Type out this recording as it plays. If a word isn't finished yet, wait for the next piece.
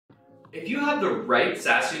If you have the right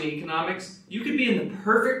SaaS unit economics, you could be in the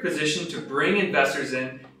perfect position to bring investors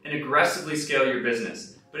in and aggressively scale your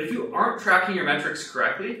business. But if you aren't tracking your metrics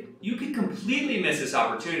correctly, you could completely miss this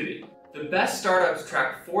opportunity. The best startups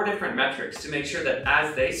track 4 different metrics to make sure that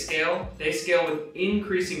as they scale with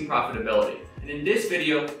increasing profitability. And in this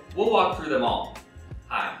video, we'll walk through them all.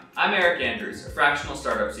 Hi, I'm Eric Andrews, a fractional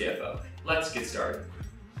startup CFO. Let's get started.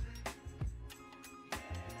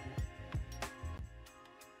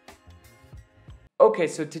 Okay,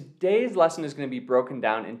 so today's lesson is going to be broken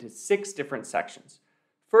down into 6 different sections.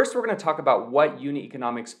 First, we're going to talk about what unit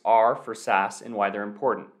economics are for SaaS and why they're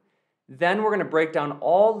important. Then we're going to break down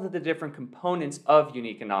all of the different components of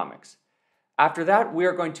unit economics. After that, we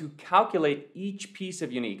are going to calculate each piece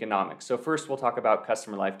of unit economics. So first, we'll talk about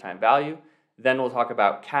customer lifetime value. Then we'll talk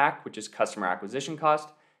about CAC, which is customer acquisition cost.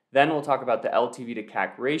 Then we'll talk about the LTV to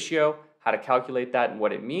CAC ratio, how to calculate that and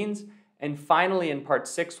what it means. And finally, in part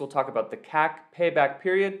 6, we'll talk about the CAC payback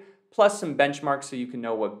period, plus some benchmarks so you can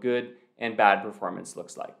know what good and bad performance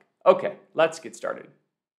looks like. Okay, let's get started.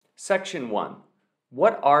 Section 1.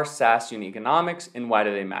 What are SaaS unit economics and why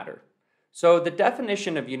do they matter? So the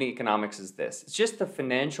definition of unit economics is this. It's just the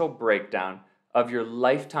financial breakdown of your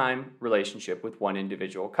lifetime relationship with one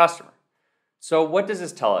individual customer. So what does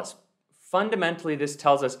this tell us? Fundamentally, this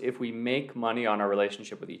tells us if we make money on our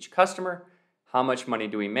relationship with each customer, how much money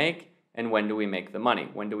do we make, and when do we make the money?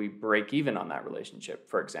 When do we break even on that relationship,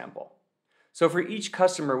 for example? So for each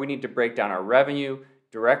customer, we need to break down our revenue,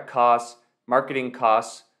 direct costs, marketing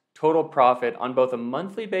costs, total profit on both a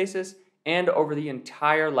monthly basis and over the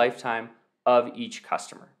entire lifetime of each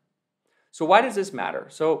customer. So why does this matter?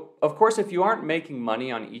 So of course, if you aren't making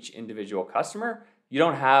money on each individual customer, you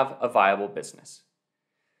don't have a viable business.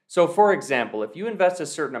 So for example, if you invest a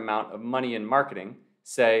certain amount of money in marketing,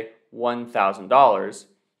 say $1,000,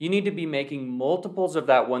 you need to be making multiples of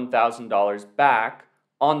that $1,000 back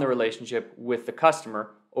on the relationship with the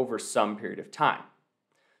customer over some period of time.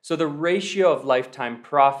 So the ratio of lifetime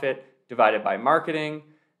profit divided by marketing,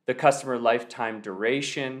 the customer lifetime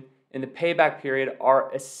duration, and the payback period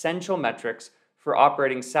are essential metrics for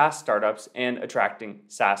operating SaaS startups and attracting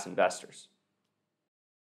SaaS investors.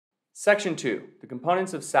 Section 2, the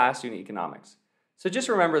components of SaaS unit economics. So just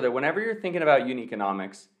remember that whenever you're thinking about unit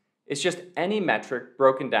economics, it's just any metric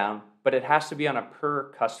broken down, but it has to be on a per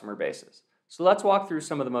customer basis. So let's walk through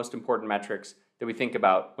some of the most important metrics that we think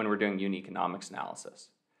about when we're doing unit economics analysis.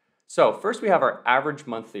 So first we have our average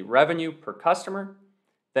monthly revenue per customer.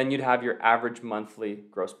 Then you'd have your average monthly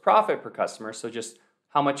gross profit per customer. So just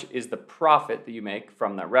how much is the profit that you make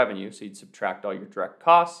from that revenue. So you'd subtract all your direct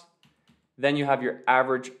costs. Then you have your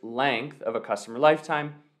average length of a customer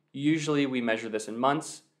lifetime. Usually we measure this in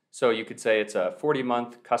months. So you could say it's a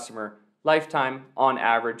 40-month customer lifetime on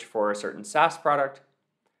average for a certain SaaS product.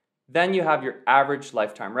 Then you have your average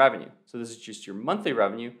lifetime revenue. So this is just your monthly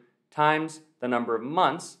revenue times the number of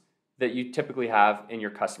months that you typically have in your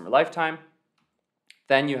customer lifetime.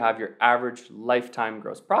 Then you have your average lifetime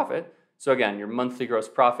gross profit. So again, your monthly gross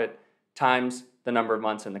profit times the number of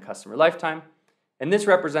months in the customer lifetime. And this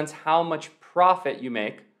represents how much profit you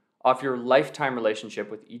make off your lifetime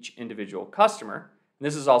relationship with each individual customer. And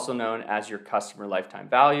this is also known as your customer lifetime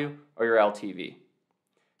value or your LTV.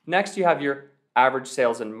 Next, you have your average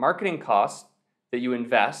sales and marketing costs that you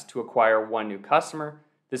invest to acquire one new customer.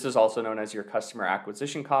 This is also known as your customer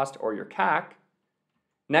acquisition cost or your CAC.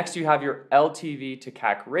 Next, you have your LTV to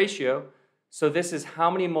CAC ratio. So this is how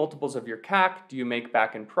many multiples of your CAC do you make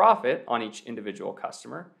back in profit on each individual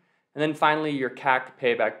customer. And then finally, your CAC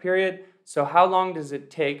payback period. So how long does it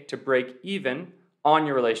take to break even on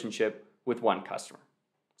your relationship with one customer?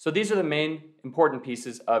 So these are the main important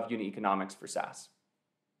pieces of unit economics for SaaS.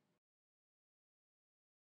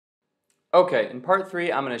 Okay, in part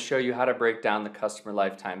 3, I'm going to show you how to break down the customer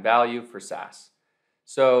lifetime value for SaaS.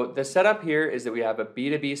 So the setup here is that we have a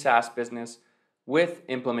B2B SaaS business with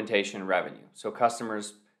implementation revenue. So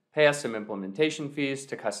customers pay us some implementation fees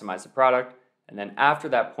to customize the product, and then after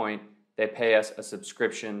that point, they pay us a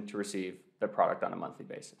subscription to receive the product on a monthly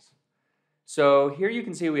basis. So here you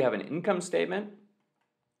can see we have an income statement.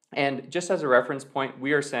 And just as a reference point,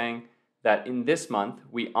 we are saying that in this month,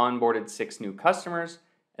 we onboarded 6 new customers,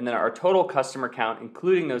 and then our total customer count,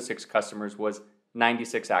 including those 6 customers, was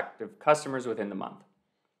 96 active customers within the month.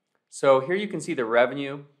 So here you can see the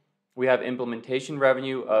revenue. We have implementation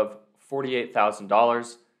revenue of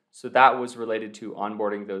 $48,000. So that was related to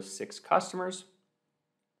onboarding those 6 customers.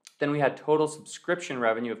 Then we had total subscription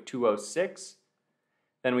revenue of $206.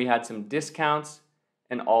 Then we had some discounts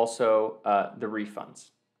and also the refunds.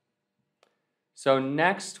 So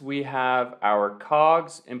next we have our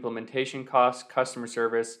COGS, implementation costs, customer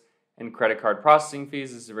service, and credit card processing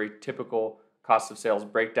fees. This is a very typical cost of sales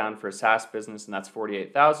breakdown for a SaaS business, and that's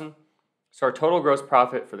 $48,000. So our total gross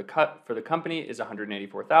profit for the company is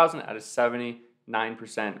 $184,000 at a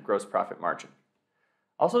 79% gross profit margin.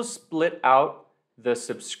 Also split out the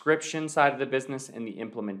subscription side of the business and the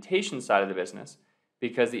implementation side of the business,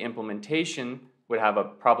 because the implementation would have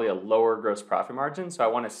probably a lower gross profit margin. So I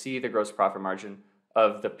want to see the gross profit margin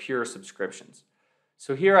of the pure subscriptions.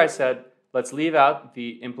 So here I said, let's leave out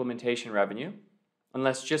the implementation revenue, and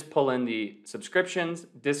let's just pull in the subscriptions,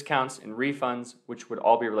 discounts, and refunds, which would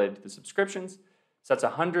all be related to the subscriptions. So that's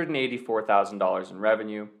 $184,000 in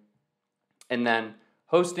revenue. And then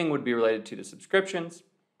hosting would be related to the subscriptions,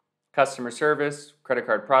 customer service, credit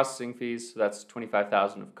card processing fees, so that's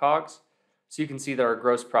 $25,000 of COGS. So you can see that our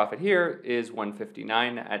gross profit here is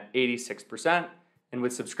 $159,000 at 86%. And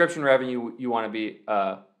with subscription revenue, you want to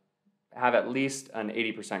have at least an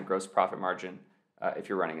 80% gross profit margin if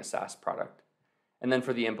you're running a SaaS product. And then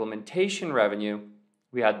for the implementation revenue,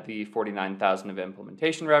 we had the $49,000 of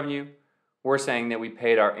implementation revenue. We're saying that we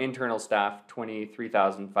paid our internal staff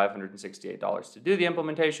 $23,568 to do the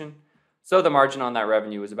implementation. So the margin on that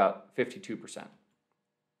revenue is about 52%.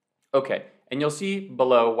 Okay, and you'll see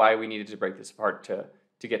below why we needed to break this apart to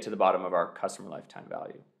get to the bottom of our customer lifetime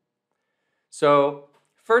value. So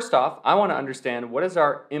first off, I want to understand, what is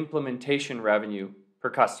our implementation revenue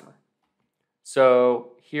per customer?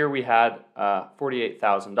 So here we had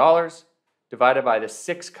 $48,000 divided by the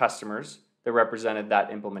 6 customers that represented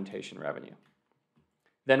that implementation revenue.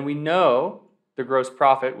 Then we know the gross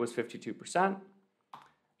profit was 52%.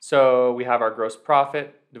 So we have our gross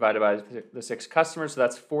profit divided by the 6 customers. So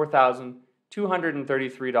that's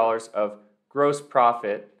 $4,233 of gross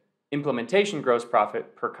profit, implementation gross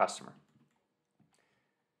profit per customer.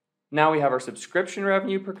 Now we have our subscription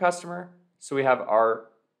revenue per customer. So we have our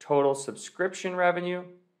total subscription revenue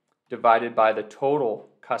divided by the total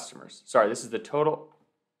customers. Sorry, this is the total.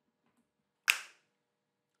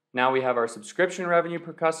 Now we have our subscription revenue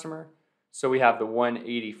per customer. So we have the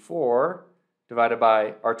 184 divided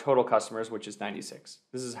by our total customers, which is 96.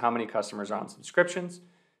 This is how many customers are on subscriptions.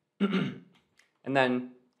 And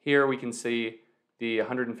then here we can see the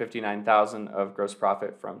 $159,000 of gross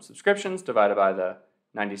profit from subscriptions divided by the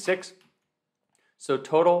 96. So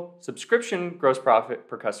total subscription gross profit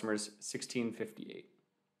per customer is $1,658.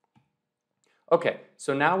 Okay,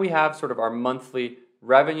 so now we have sort of our monthly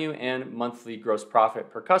revenue and monthly gross profit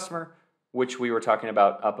per customer, which we were talking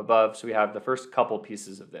about up above. So we have the first couple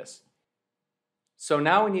pieces of this. So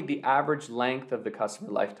now we need the average length of the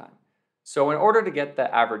customer lifetime. So in order to get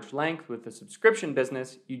the average length with the subscription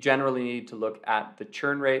business, you generally need to look at the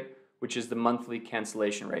churn rate, which is the monthly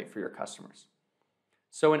cancellation rate for your customers.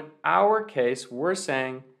 So in our case, we're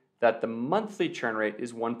saying that the monthly churn rate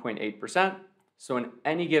is 1.8%. So in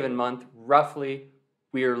any given month, roughly,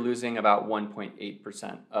 we are losing about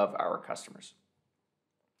 1.8% of our customers.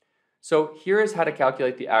 So here is how to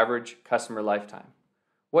calculate the average customer lifetime.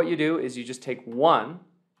 What you do is you just take 1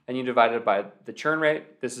 and you divide it by the churn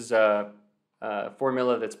rate. This is a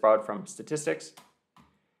formula that's borrowed from statistics.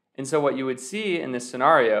 And so what you would see in this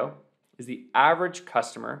scenario is the average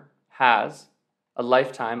customer has a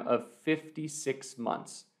lifetime of 56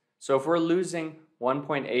 months. So if we're losing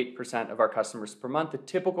 1.8% of our customers per month, the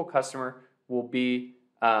typical customer will be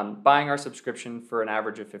buying our subscription for an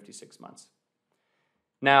average of 56 months.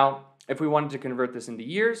 Now, if we wanted to convert this into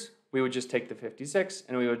years, we would just take the 56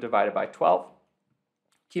 and we would divide it by 12.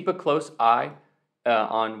 Keep a close eye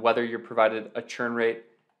on whether you're provided a churn rate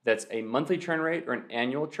that's a monthly churn rate or an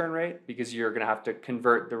annual churn rate, because you're going to have to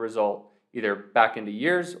convert the result either back into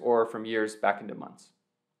years or from years back into months.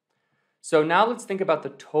 So now let's think about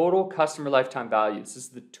the total customer lifetime value. This is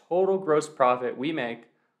the total gross profit we make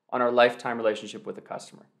on our lifetime relationship with a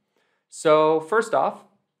customer. So first off,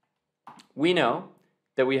 we know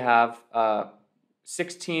that we have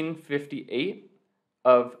 $1,658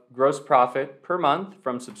 of gross profit per month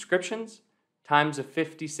from subscriptions times a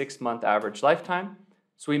 56-month average lifetime.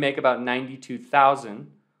 So we make about $92,000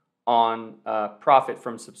 on profit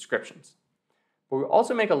from subscriptions. But we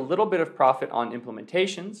also make a little bit of profit on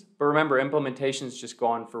implementations. But remember, implementations just go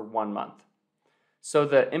on for 1 month. So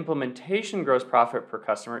the implementation gross profit per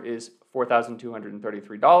customer is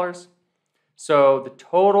 $4,233. So the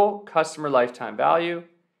total customer lifetime value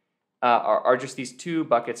are just these 2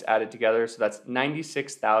 buckets added together. So that's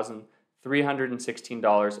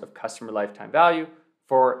 $96,316 of customer lifetime value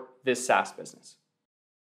for this SaaS business.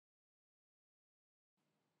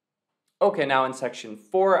 Okay, now in section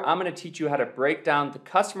 4, I'm going to teach you how to break down the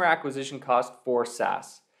customer acquisition cost for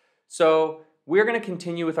SaaS. So we're going to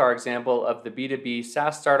continue with our example of the B2B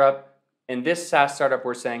SaaS startup, And this SaaS startup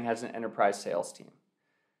we're saying has an enterprise sales team.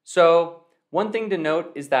 So one thing to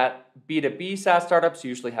note is that B2B SaaS startups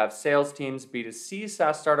usually have sales teams. B2C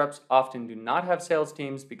SaaS startups often do not have sales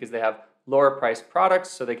teams because they have lower priced products,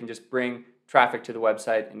 so they can just bring traffic to the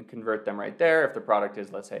website and convert them right there. If the product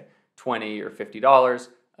is, let's say, $20 or $50,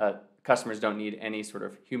 customers don't need any sort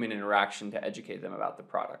of human interaction to educate them about the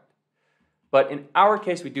product. But in our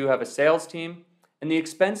case, we do have a sales team, and the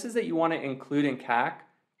expenses that you want to include in CAC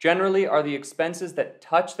generally are the expenses that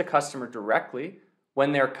touch the customer directly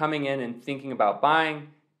when they're coming in and thinking about buying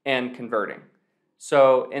and converting.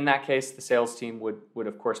 So in that case, the sales team would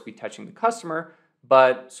of course be touching the customer,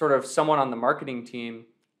 but sort of someone on the marketing team,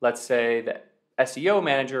 let's say the SEO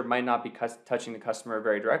manager, might not be touching the customer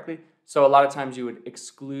very directly. So a lot of times you would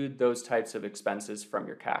exclude those types of expenses from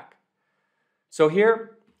your CAC. So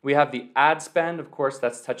here we have the ad spend, of course,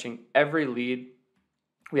 that's touching every lead.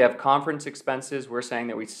 We have conference expenses. We're saying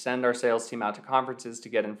that we send our sales team out to conferences to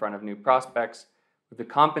get in front of new prospects. With the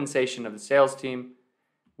compensation of the sales team,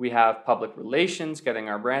 we have public relations, getting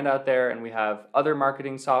our brand out there, and we have other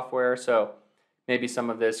marketing software. So maybe some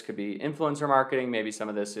of this could be influencer marketing. Maybe some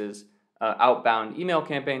of this is outbound email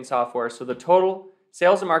campaign software. So the total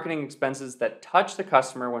sales and marketing expenses that touch the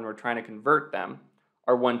customer when we're trying to convert them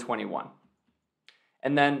are 121.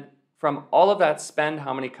 And then from all of that spend,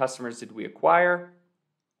 how many customers did we acquire?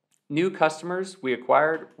 New customers we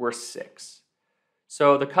acquired were 6.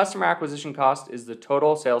 So the customer acquisition cost is the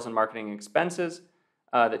total sales and marketing expenses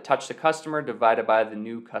that touch the customer divided by the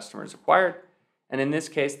new customers acquired. And in this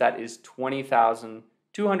case, that is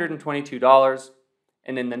 $20,222.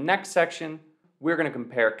 And in the next section, we're going to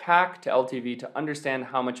compare CAC to LTV to understand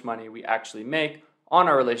how much money we actually make on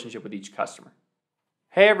our relationship with each customer.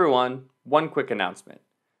 Hey everyone, one quick announcement.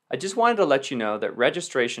 I just wanted to let you know that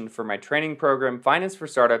registration for my training program, Finance for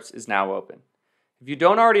Startups, is now open. If you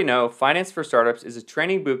don't already know, Finance for Startups is a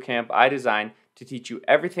training bootcamp I designed to teach you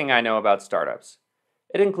everything I know about startups.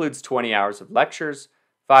 It includes 20 hours of lectures,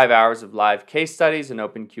 5 hours of live case studies and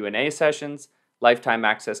open Q&A sessions, lifetime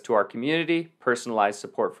access to our community, personalized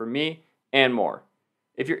support from me, and more.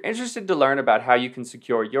 If you're interested to learn about how you can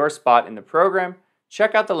secure your spot in the program,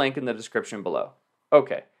 check out the link in the description below.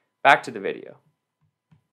 Okay, back to the video.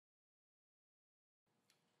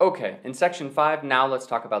 Okay, in section 5, now let's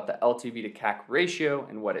talk about the LTV to CAC ratio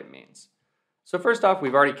and what it means. So first off,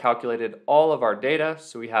 we've already calculated all of our data.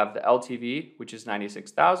 So we have the LTV, which is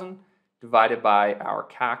 96,000, divided by our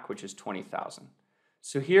CAC, which is 20,000.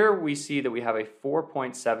 So here we see that we have a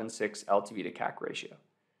 4.76 LTV to CAC ratio.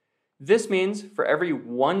 This means for every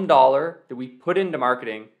 $1 that we put into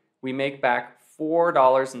marketing, we make back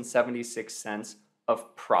 $4.76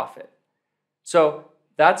 of profit. So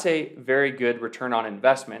that's a very good return on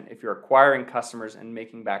investment if you're acquiring customers and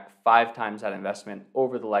making back 5 times that investment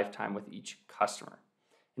over the lifetime with each customer.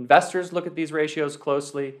 Investors look at these ratios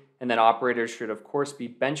closely, and then operators should of course be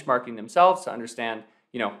benchmarking themselves to understand,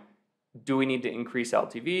 do we need to increase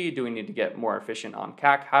LTV? Do we need to get more efficient on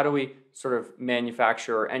CAC? How do we sort of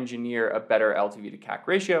manufacture or engineer a better LTV to CAC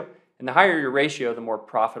ratio? And the higher your ratio, the more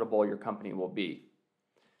profitable your company will be.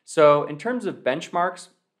 So in terms of benchmarks,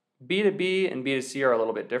 B2B and B2C are a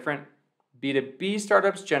little bit different. B2B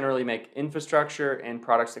startups generally make infrastructure and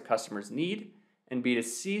products that customers need, and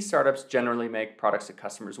B2C startups generally make products that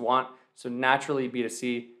customers want. So naturally,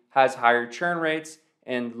 B2C has higher churn rates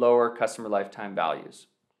and lower customer lifetime values.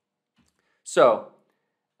 So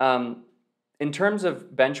in terms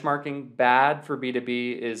of benchmarking, bad for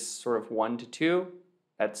B2B is sort of 1 to 2.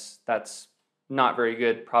 That's not very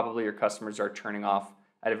good. Probably your customers are churning off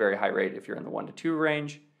at a very high rate if you're in the 1 to 2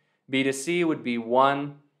 range. B2C would be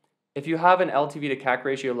 1. If you have an LTV to CAC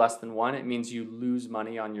ratio less than 1, it means you lose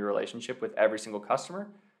money on your relationship with every single customer.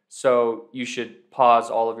 So you should pause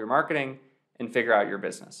all of your marketing and figure out your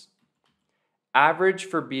business. Average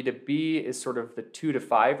for B2B is sort of the 2 to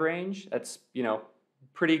 5 range. That's,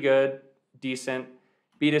 pretty good, decent.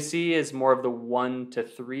 B2C is more of the 1 to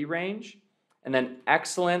 3 range. And then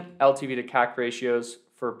excellent LTV to CAC ratios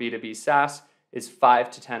for B2B SaaS is 5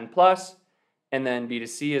 to 10 plus. And then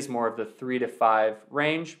B2C is more of the 3 to 5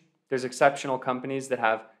 range. There's exceptional companies that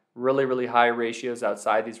have really, really high ratios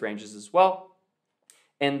outside these ranges as well.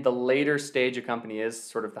 And the later stage a company is,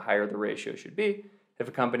 sort of the higher the ratio should be. If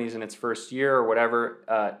a company is in its first year or whatever,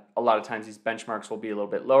 a lot of times these benchmarks will be a little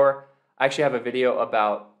bit lower. I actually have a video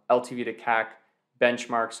about LTV to CAC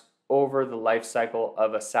benchmarks over the life cycle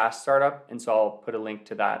of a SaaS startup, and so I'll put a link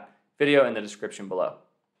to that video in the description below.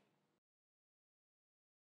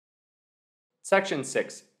 Section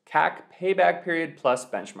 6, CAC payback period plus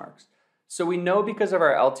benchmarks. So we know because of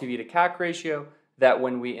our LTV to CAC ratio that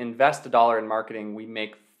when we invest $1 in marketing, we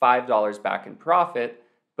make $5 back in profit,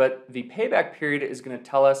 but the payback period is going to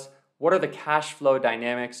tell us what are the cash flow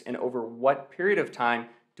dynamics and over what period of time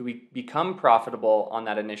do we become profitable on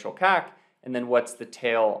that initial CAC, and then what's the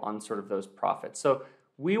tail on sort of those profits. So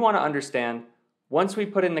we want to understand, once we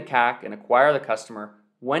put in the CAC and acquire the customer,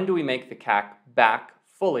 when do we make the CAC back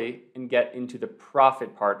fully and get into the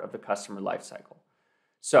profit part of the customer lifecycle?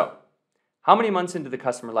 So how many months into the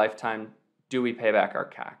customer lifetime do we pay back our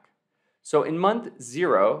CAC? So in month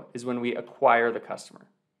 0 is when we acquire the customer.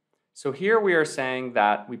 So here we are saying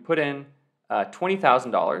that we put in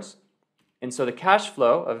 $20,000, and so the cash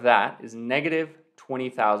flow of that is negative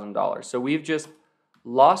 $20,000. So we've just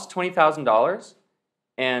lost $20,000,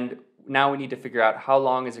 and now we need to figure out how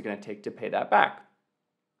long is it going to take to pay that back.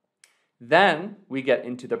 Then we get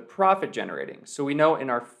into the profit generating. So we know in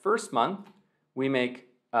our first month, we make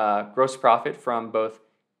gross profit from both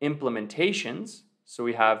implementations. So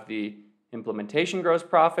we have the implementation gross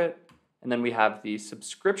profit, and then we have the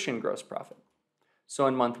subscription gross profit. So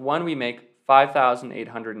in month 1, we make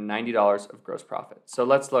 $5,890 of gross profit. So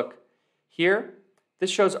let's look here.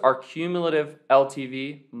 This shows our cumulative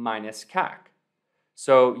LTV minus CAC.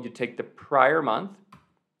 So you take the prior month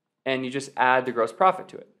and you just add the gross profit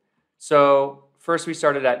to it. So first we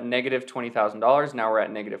started at negative $20,000. Now we're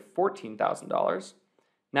at negative $14,000.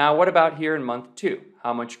 Now what about here in month 2?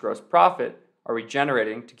 How much gross profit are we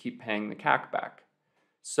generating to keep paying the CAC back?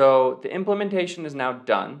 So the implementation is now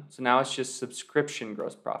done. So now it's just subscription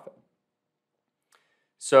gross profit.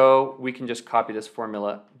 So we can just copy this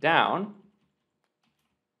formula down.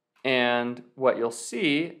 And what you'll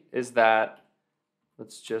see is that,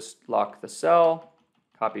 let's just lock the cell,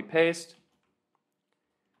 copy paste.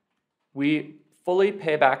 We fully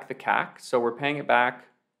pay back the CAC. So we're paying it back,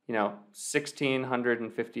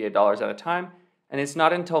 $1,658 at a time. And it's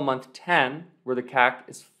not until month 10 where the CAC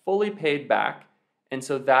is fully paid back. And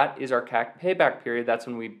so that is our CAC payback period. That's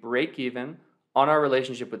when we break even on our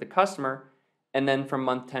relationship with the customer. And then from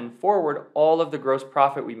month 10 forward, all of the gross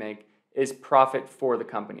profit we make is profit for the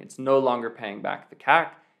company. It's no longer paying back the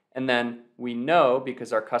CAC. And then we know,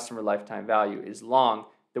 because our customer lifetime value is long,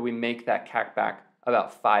 that we make that CAC back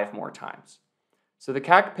about 5 more times. So the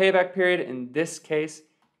CAC payback period in this case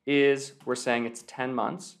is, we're saying it's 10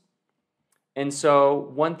 months. And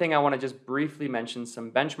so one thing I want to just briefly mention,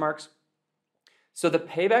 some benchmarks. So the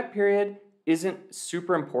payback period isn't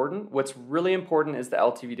super important. What's really important is the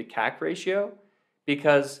LTV to CAC ratio,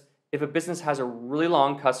 because if a business has a really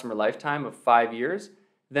long customer lifetime of 5 years,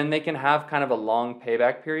 then they can have kind of a long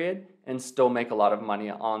payback period and still make a lot of money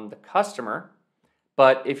on the customer.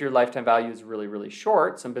 But if your lifetime value is really, really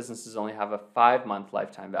short, some businesses only have a 5-month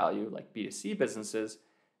lifetime value, like B2C businesses,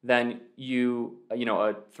 then a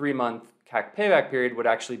 3-month CAC payback period would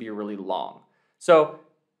actually be really long. So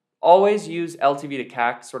always use LTV to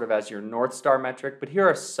CAC sort of as your North Star metric, but here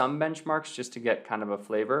are some benchmarks just to get kind of a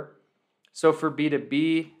flavor. So for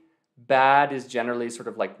B2B, bad is generally sort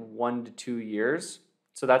of like 1 to 2 years.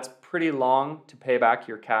 So that's pretty long to pay back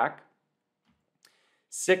your CAC.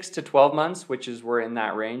 6 to 12 months, which is we're in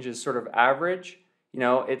that range, is sort of average.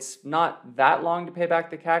 It's not that long to pay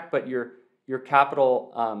back the CAC, but your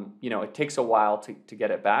capital, it takes a while to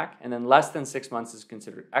get it back. And then less than 6 months is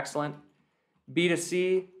considered excellent.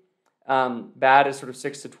 B2C, bad is sort of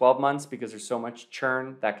 6 to 12 months because there's so much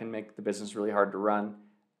churn that can make the business really hard to run.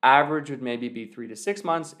 Average would maybe be 3 to 6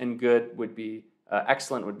 months, and good would be,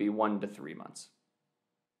 excellent would be 1 to 3 months.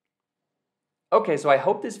 Okay, so I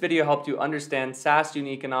hope this video helped you understand SaaS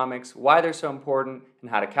unit economics, why they're so important, and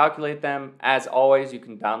how to calculate them. As always, you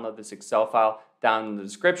can download this Excel file down in the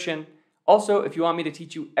description. Also, if you want me to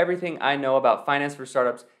teach you everything I know about finance for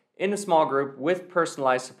startups in a small group with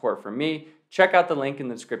personalized support from me, check out the link in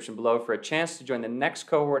the description below for a chance to join the next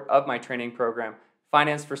cohort of my training program,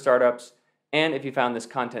 Finance for Startups. And if you found this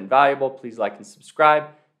content valuable, please like and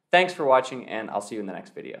subscribe. Thanks for watching, and I'll see you in the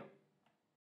next video.